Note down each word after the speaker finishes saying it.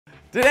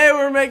Today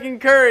we're making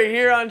curry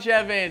here on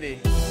Chef Andy.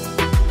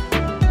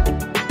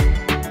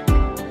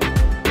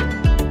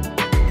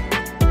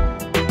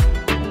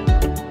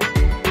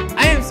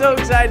 I am so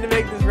excited to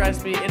make this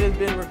recipe. It has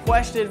been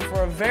requested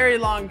for a very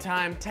long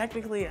time.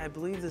 Technically, I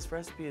believe this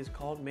recipe is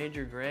called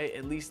Major Gray.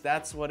 At least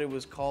that's what it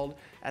was called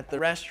at the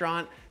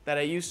restaurant that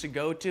I used to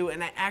go to.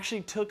 And I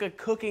actually took a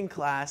cooking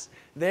class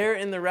there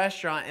in the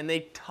restaurant and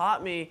they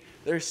taught me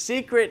their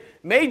secret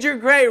Major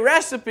Gray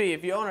recipe.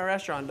 If you own a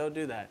restaurant, don't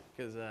do that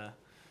because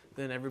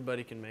then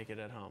everybody can make it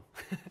at home.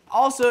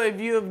 Also, if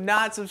you have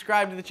not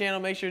subscribed to the channel,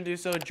 make sure to do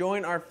so.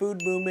 Join our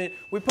food movement.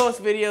 We post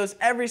videos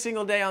every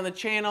single day on the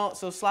channel,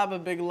 so slap a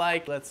big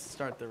like. Let's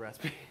start the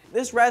recipe.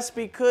 This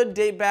recipe could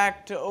date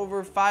back to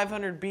over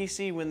 500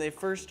 BC when they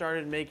first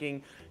started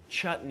making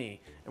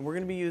chutney. And we're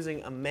gonna be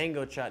using a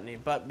mango chutney.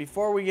 But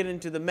before we get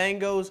into the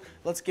mangoes,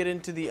 let's get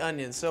into the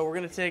onions. So we're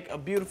gonna take a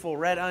beautiful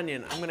red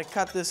onion. I'm gonna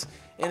cut this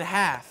in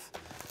half.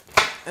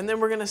 And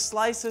then we're gonna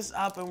slice this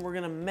up and we're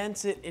gonna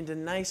mince it into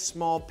nice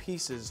small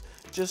pieces,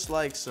 just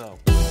like so.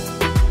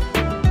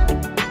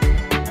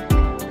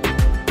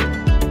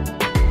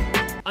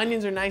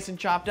 Onions are nice and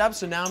chopped up,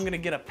 so now I'm gonna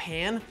get a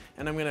pan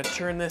and I'm gonna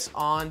turn this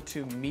on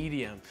to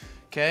medium,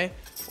 okay?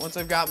 Once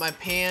I've got my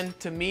pan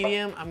to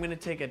medium, I'm gonna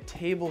take a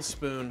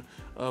tablespoon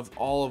of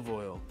olive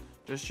oil.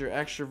 Just your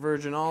extra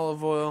virgin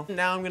olive oil.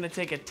 Now I'm gonna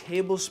take a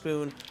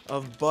tablespoon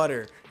of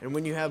butter. And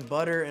when you have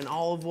butter and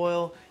olive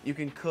oil, you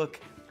can cook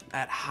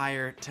at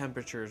higher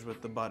temperatures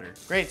with the butter.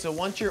 Great, so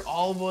once your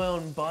olive oil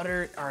and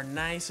butter are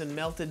nice and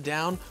melted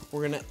down,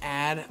 we're gonna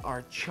add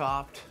our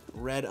chopped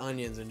red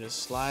onions and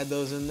just slide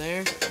those in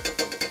there.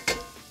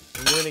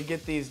 And we're gonna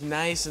get these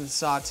nice and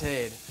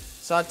sauteed.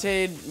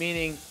 Sauteed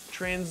meaning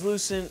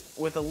translucent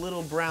with a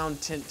little brown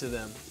tint to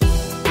them.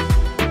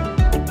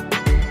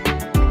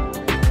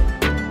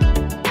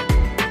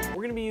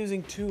 We're gonna be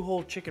using 2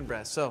 whole chicken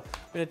breasts. So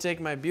I'm gonna take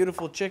my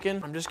beautiful chicken,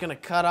 I'm just gonna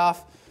cut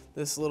off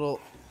this little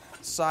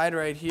side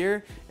right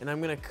here, and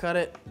I'm gonna cut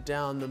it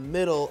down the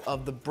middle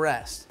of the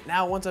breast.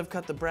 Now, once I've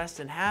cut the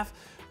breast in half,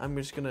 I'm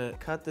just gonna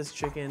cut this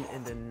chicken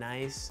into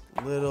nice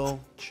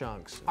little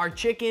chunks. Our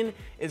chicken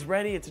is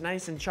ready, it's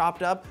nice and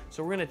chopped up,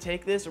 so we're gonna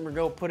take this and we're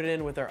gonna put it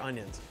in with our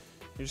onions.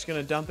 You're just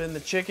gonna dump in the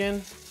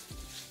chicken,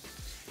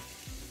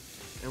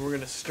 and we're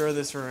gonna stir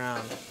this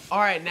around. All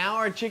right, now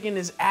our chicken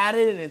is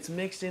added and it's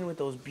mixed in with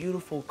those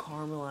beautiful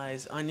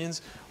caramelized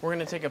onions. We're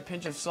gonna take a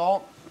pinch of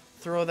salt,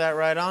 throw that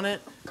right on it,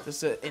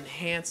 just to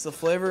enhance the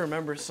flavor.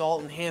 Remember,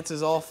 salt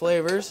enhances all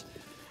flavors.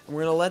 And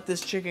we're gonna let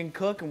this chicken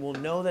cook and we'll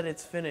know that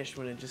it's finished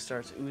when it just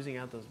starts oozing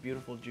out those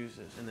beautiful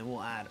juices. And then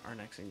we'll add our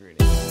next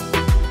ingredient.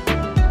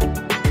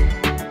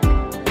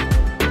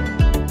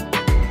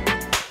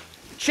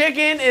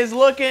 Chicken is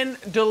looking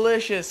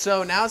delicious.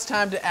 So now it's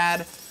time to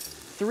add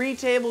 3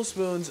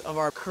 tablespoons of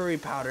our curry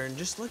powder. And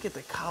just look at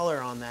the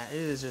color on that. It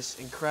is just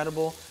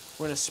incredible.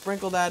 We're gonna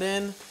sprinkle that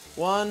in.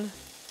 1,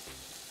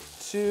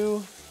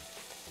 2,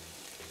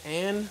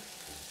 and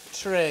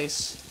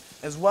trace,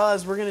 as well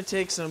as we're gonna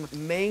take some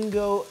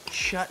mango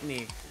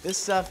chutney. This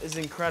stuff is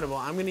incredible.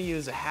 I'm gonna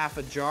use a half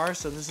a jar,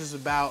 so this is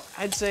about,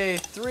 I'd say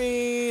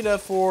 3 to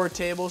 4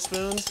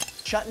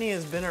 tablespoons. Chutney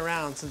has been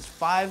around since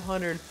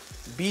 500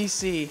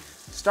 BC.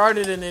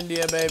 Started in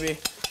India, baby.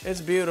 It's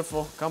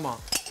beautiful, come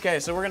on. Okay,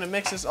 so we're gonna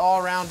mix this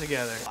all around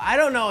together. I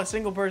don't know a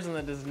single person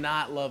that does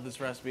not love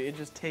this recipe. It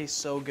just tastes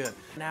so good.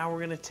 Now we're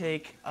gonna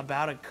take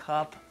about a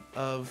cup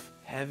of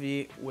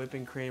heavy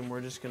whipping cream.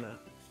 We're just gonna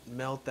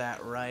melt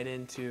that right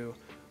into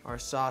our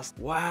sauce.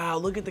 Wow,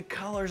 look at the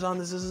colors on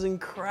this. This is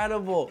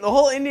incredible. The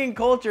whole Indian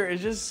culture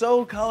is just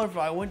so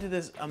colorful. I went to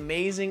this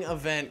amazing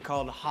event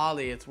called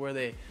Holi. It's where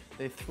they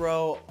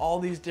throw all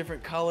these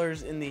different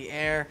colors in the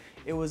air.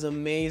 It was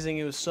amazing.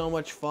 It was so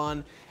much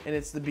fun. And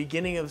it's the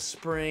beginning of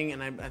spring,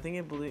 and I think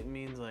it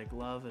means like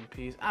love and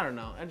peace. I don't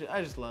know.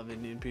 I just love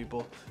Indian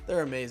people.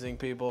 They're amazing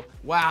people.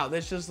 Wow,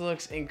 this just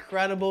looks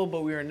incredible,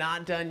 but we are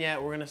not done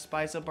yet. We're gonna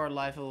spice up our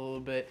life a little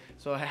bit.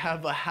 So I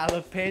have a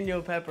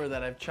jalapeno pepper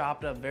that I've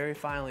chopped up very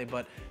finely,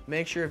 but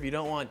make sure if you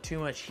don't want too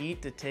much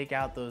heat to take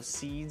out those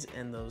seeds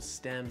and those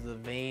stems, the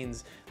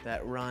veins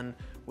that run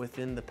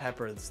within the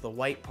pepper. It's the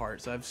white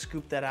part. So I've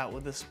scooped that out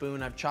with a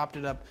spoon. I've chopped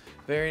it up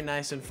very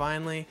nice and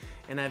finely,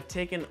 and I've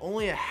taken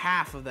only a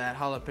half of that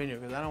jalapeno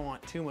because I don't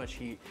want too much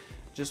heat.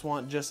 Just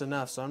want just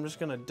enough. So I'm just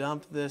gonna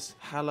dump this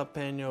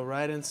jalapeno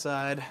right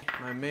inside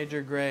my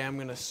Major Gray. I'm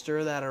gonna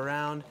stir that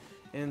around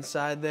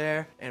inside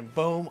there, and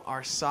boom,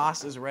 our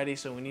sauce is ready.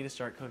 So we need to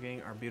start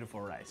cooking our beautiful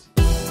rice.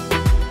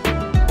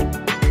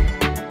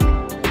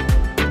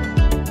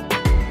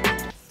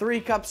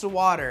 3 cups of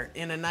water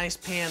in a nice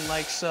pan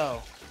like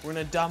so. We're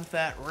gonna dump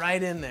that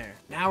right in there.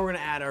 Now we're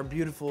gonna add our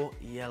beautiful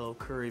yellow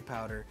curry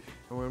powder,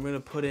 and we're gonna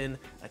put in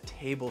a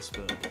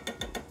tablespoon.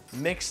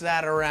 Mix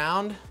that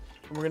around,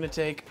 and we're gonna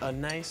take a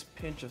nice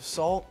pinch of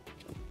salt,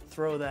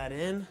 throw that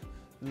in,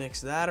 mix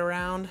that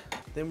around.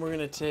 Then we're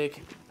gonna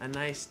take a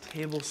nice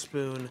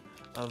tablespoon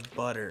of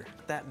butter.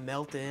 Let that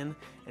melt in,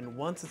 and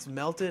once it's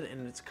melted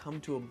and it's come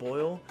to a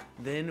boil,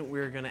 then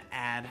we're gonna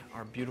add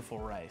our beautiful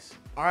rice.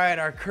 All right,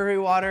 our curry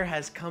water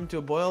has come to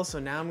a boil, so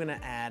now I'm gonna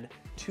add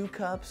 2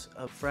 cups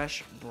of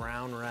fresh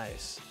brown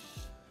rice.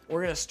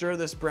 We're gonna stir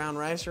this brown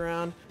rice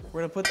around.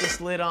 We're gonna put this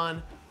lid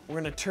on. We're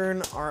gonna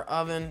turn our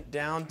oven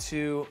down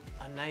to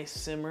a nice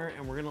simmer,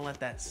 and we're gonna let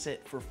that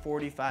sit for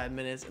 45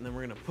 minutes, and then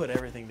we're gonna put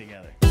everything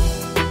together.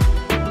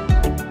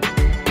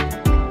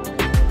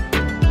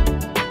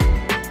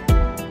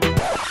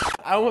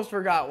 I almost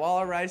forgot, while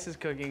our rice is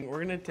cooking,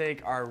 we're gonna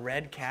take our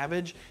red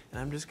cabbage,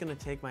 and I'm just gonna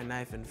take my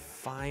knife and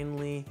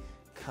finely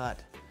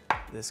cut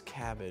this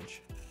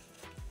cabbage.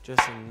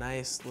 Just in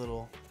nice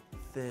little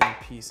thin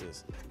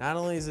pieces. Not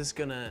only is this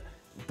gonna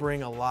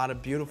bring a lot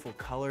of beautiful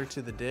color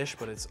to the dish,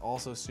 but it's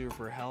also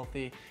super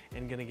healthy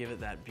and gonna give it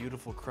that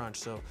beautiful crunch.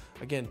 So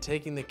again,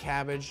 taking the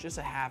cabbage, just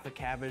a half a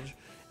cabbage,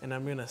 and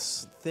I'm gonna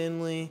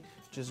thinly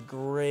just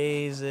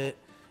graze it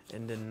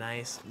into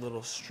nice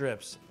little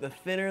strips. The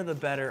thinner the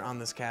better on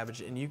this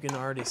cabbage, and you can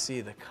already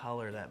see the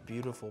color, that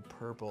beautiful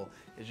purple,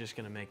 is just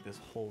gonna make this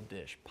whole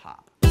dish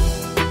pop.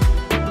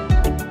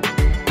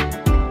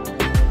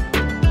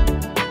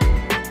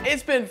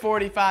 It's been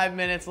 45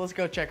 minutes. Let's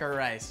go check our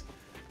rice.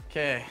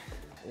 Okay.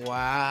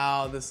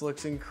 Wow, this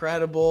looks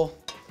incredible.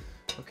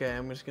 Okay,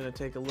 I'm just gonna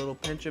take a little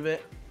pinch of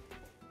it.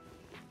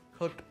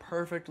 Cooked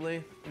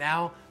perfectly.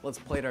 Now, let's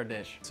plate our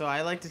dish. So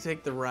I like to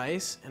take the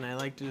rice, and I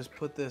like to just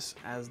put this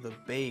as the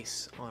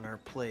base on our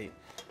plate.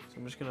 So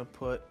I'm just gonna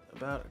put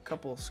about a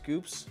couple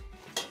scoops,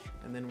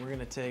 and then we're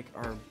gonna take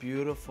our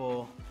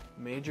beautiful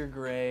Major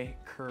Gray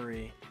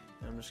curry,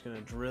 and I'm just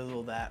gonna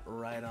drizzle that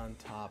right on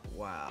top.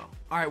 Wow.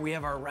 All right, we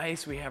have our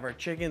rice, we have our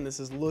chicken. This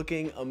is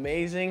looking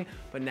amazing,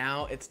 but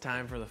now it's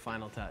time for the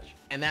final touch.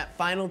 And that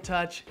final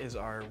touch is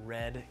our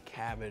red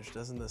cabbage.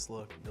 Doesn't this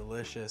look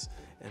delicious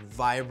and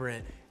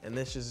vibrant? And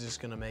this is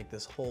just gonna make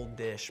this whole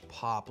dish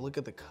pop. Look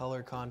at the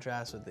color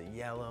contrast with the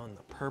yellow and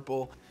the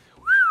purple.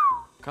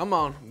 Come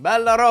on,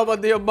 bella roba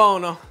Dio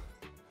buono.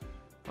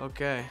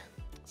 Okay,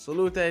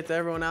 salute to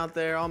everyone out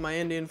there, all my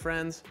Indian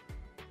friends.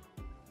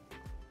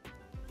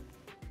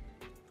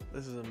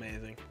 This is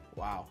amazing.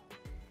 Wow.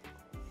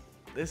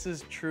 This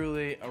is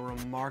truly a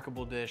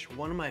remarkable dish.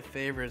 One of my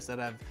favorites that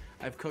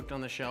I've cooked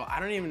on the show. I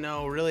don't even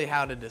know really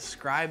how to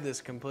describe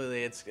this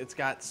completely. It's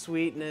got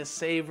sweetness,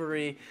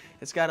 savory.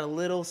 It's got a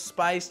little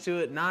spice to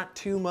it, not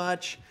too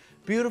much.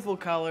 Beautiful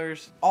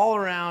colors, all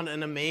around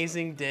an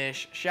amazing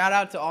dish. Shout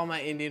out to all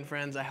my Indian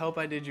friends. I hope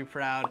I did you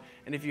proud.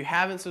 And if you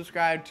haven't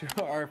subscribed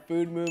to our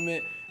food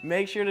movement,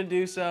 make sure to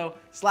do so.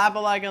 Slap a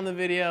like on the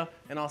video,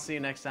 and I'll see you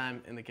next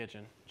time in the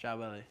kitchen. Ciao,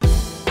 belly.